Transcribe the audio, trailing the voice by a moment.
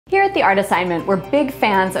Here at the Art Assignment, we're big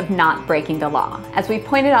fans of not breaking the law, as we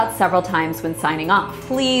pointed out several times when signing off.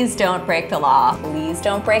 Please don't break the law. Please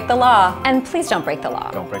don't break the law. And please don't break the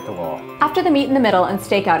law. Don't break the law. After the Meet in the Middle and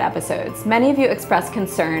Stakeout episodes, many of you expressed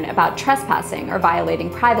concern about trespassing or violating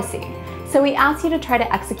privacy. So we asked you to try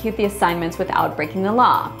to execute the assignments without breaking the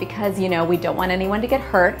law, because, you know, we don't want anyone to get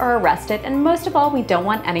hurt or arrested, and most of all, we don't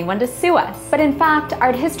want anyone to sue us. But in fact,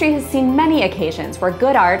 art history has seen many occasions where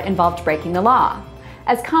good art involved breaking the law.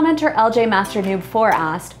 As commenter LJ Master Noob 4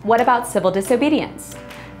 asked, what about civil disobedience?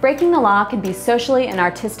 Breaking the law can be socially and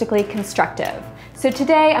artistically constructive. So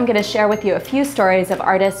today I'm going to share with you a few stories of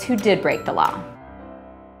artists who did break the law.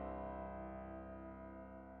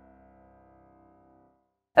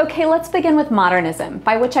 Okay, let's begin with modernism,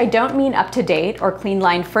 by which I don't mean up-to-date or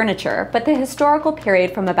clean-lined furniture, but the historical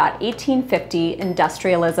period from about 1850,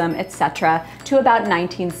 industrialism, etc., to about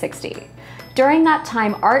 1960. During that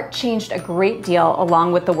time, art changed a great deal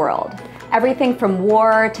along with the world. Everything from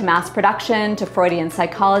war to mass production to Freudian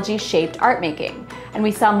psychology shaped art making, and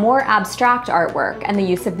we saw more abstract artwork and the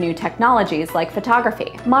use of new technologies like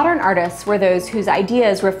photography. Modern artists were those whose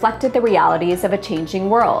ideas reflected the realities of a changing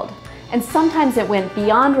world. And sometimes it went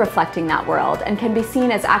beyond reflecting that world and can be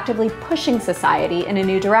seen as actively pushing society in a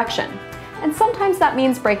new direction. And sometimes that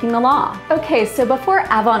means breaking the law. Okay, so before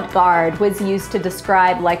avant-garde was used to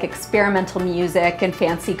describe like experimental music and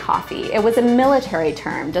fancy coffee, it was a military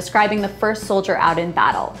term describing the first soldier out in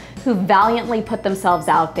battle, who valiantly put themselves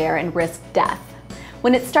out there and risked death.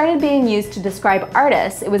 When it started being used to describe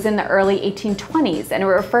artists, it was in the early 1820s, and it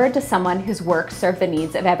referred to someone whose work served the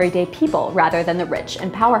needs of everyday people rather than the rich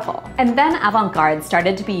and powerful. And then avant-garde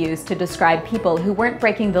started to be used to describe people who weren't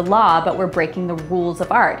breaking the law but were breaking the rules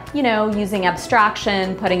of art. You know, using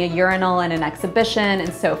abstraction, putting a urinal in an exhibition,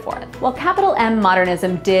 and so forth. While capital M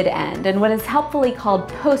modernism did end and what is helpfully called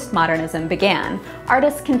postmodernism began,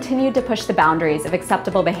 artists continued to push the boundaries of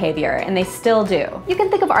acceptable behavior, and they still do. You can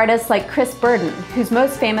think of artists like Chris Burden, whose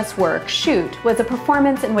most famous work, Shoot, was a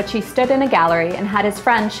performance in which he stood in a gallery and had his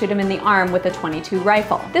friend shoot him in the arm with a .22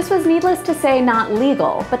 rifle. This was, needless to say, not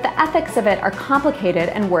legal, but the ethics of it are complicated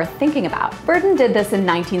and worth thinking about. Burden did this in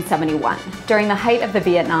 1971, during the height of the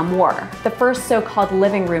Vietnam War, the first so-called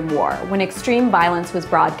living room war, when extreme violence was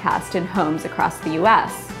broadcast in homes across the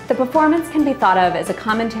US. The performance can be thought of as a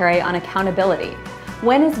commentary on accountability.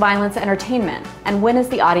 When is violence entertainment, and when is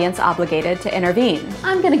the audience obligated to intervene?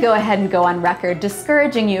 I'm gonna go ahead and go on record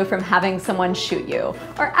discouraging you from having someone shoot you,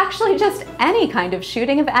 or actually just any kind of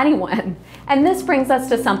shooting of anyone. And this brings us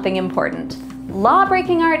to something important.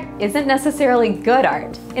 Law-breaking art isn't necessarily good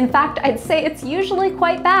art. In fact, I'd say it's usually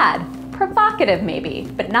quite bad. Provocative maybe,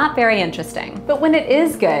 but not very interesting. But when it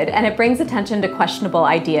is good and it brings attention to questionable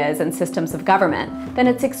ideas and systems of government, then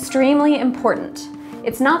it's extremely important.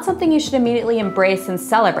 It's not something you should immediately embrace and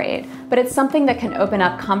celebrate, but it's something that can open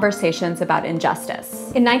up conversations about injustice.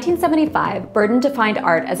 In 1975, Burden defined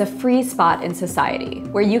art as a free spot in society,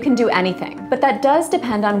 where you can do anything. But that does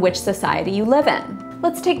depend on which society you live in.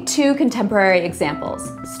 Let's take two contemporary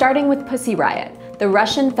examples, starting with Pussy Riot, the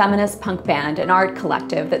Russian feminist punk band and art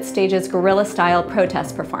collective that stages guerrilla-style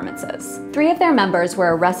protest performances. 3 of their members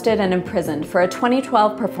were arrested and imprisoned for a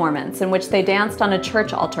 2012 performance in which they danced on a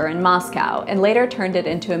church altar in Moscow and later turned it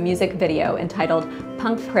into a music video entitled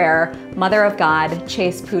Punk Prayer, Mother of God,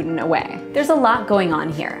 Chase Putin Away. There's a lot going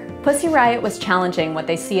on here. Pussy Riot was challenging what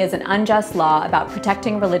they see as an unjust law about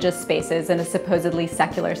protecting religious spaces in a supposedly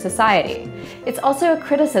secular society. It's also a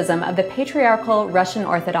criticism of the patriarchal Russian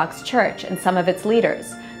Orthodox Church and some of its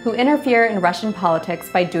leaders, who interfere in Russian politics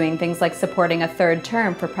by doing things like supporting a 3rd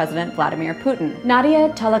term for President Vladimir Putin. Nadia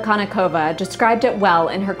Tolokonnikova described it well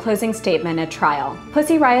in her closing statement at trial.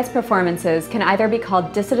 Pussy Riot's performances can either be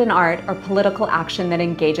called dissident art or political action that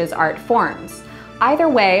engages art forms. Either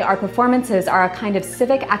way, our performances are a kind of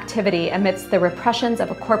civic activity amidst the repressions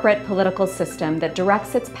of a corporate political system that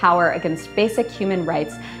directs its power against basic human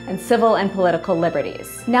rights and civil and political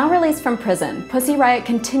liberties. Now released from prison, Pussy Riot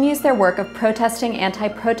continues their work of protesting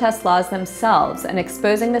anti-protest laws themselves and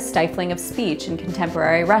exposing the stifling of speech in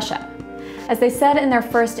contemporary Russia. As they said in their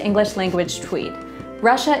first English-language tweet,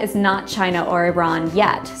 Russia is not China or Iran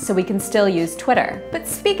yet, so we can still use Twitter. But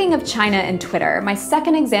speaking of China and Twitter, my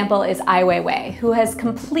second example is Weiwei, who has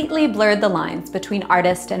completely blurred the lines between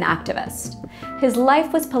artist and activist. His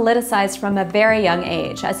life was politicized from a very young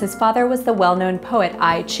age, as his father was the well-known poet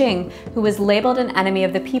Ai Qing, who was labeled an enemy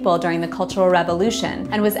of the people during the Cultural Revolution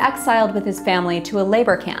and was exiled with his family to a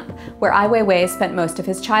labor camp, where Ai Weiwei spent most of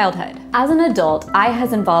his childhood. As an adult, Ai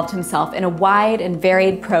has involved himself in a wide and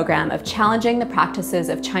varied program of challenging the practices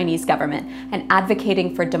of Chinese government and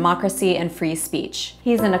advocating for democracy and free speech.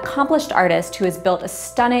 He's an accomplished artist who has built a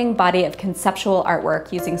stunning body of conceptual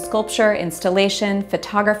artwork using sculpture, installation,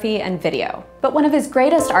 photography, and video. But one of his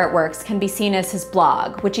greatest artworks can be seen as his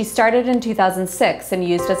blog, which he started in 2006 and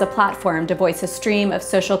used as a platform to voice a stream of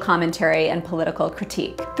social commentary and political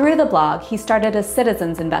critique. Through the blog, he started a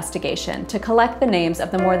citizens investigation to collect the names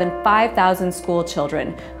of the more than 5,000 school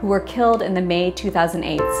children who were killed in the May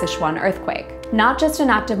 2008 Sichuan earthquake. Not just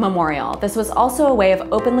an act of memorial, this was also a way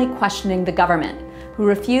of openly questioning the government, who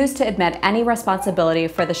refused to admit any responsibility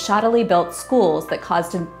for the shoddily built schools that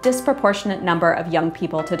caused a disproportionate number of young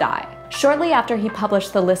people to die. Shortly after he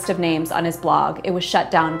published the list of names on his blog, it was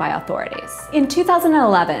shut down by authorities. In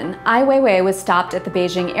 2011, Ai Weiwei was stopped at the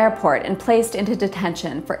Beijing airport and placed into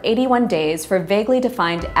detention for 81 days for vaguely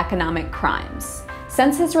defined economic crimes.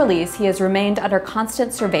 Since his release, he has remained under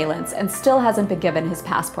constant surveillance and still hasn't been given his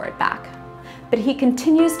passport back. But he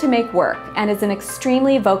continues to make work and is an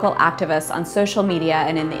extremely vocal activist on social media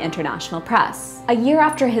and in the international press. A year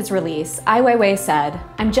after his release, Ai Weiwei said,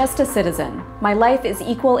 "I'm just a citizen. My life is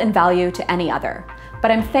equal in value to any other.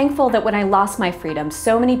 But I'm thankful that when I lost my freedom,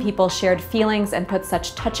 so many people shared feelings and put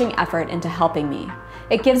such touching effort into helping me.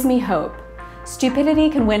 It gives me hope. Stupidity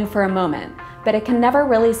can win for a moment, but it can never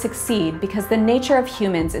really succeed because the nature of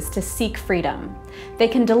humans is to seek freedom. They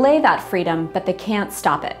can delay that freedom, but they can't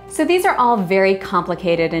stop it." So these are all very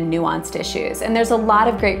complicated and nuanced issues, and there's a lot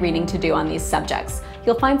of great reading to do on these subjects.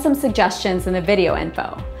 You'll find some suggestions in the video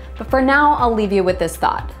info. But for now, I'll leave you with this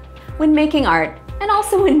thought. When making art, and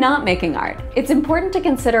also when not making art, it's important to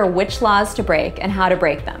consider which laws to break and how to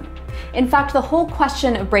break them. In fact, the whole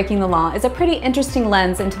question of breaking the law is a pretty interesting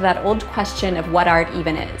lens into that old question of what art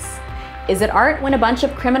even is. Is it art when a bunch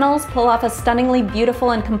of criminals pull off a stunningly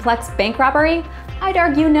beautiful and complex bank robbery? I'd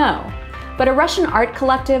argue no. But a Russian art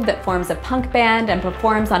collective that forms a punk band and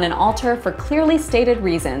performs on an altar for clearly stated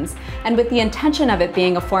reasons, and with the intention of it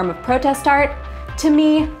being a form of protest art, to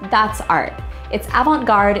me, that's art. It's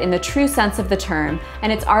avant-garde in the true sense of the term,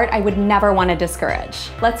 and it's art I would never want to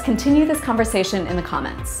discourage. Let's continue this conversation in the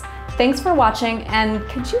comments. Thanks for watching, and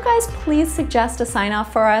could you guys please suggest a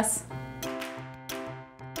sign-off for us?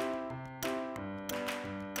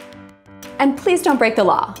 And please don't break the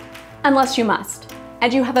law, unless you must,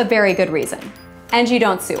 and you have a very good reason, and you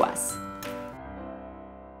don't sue us.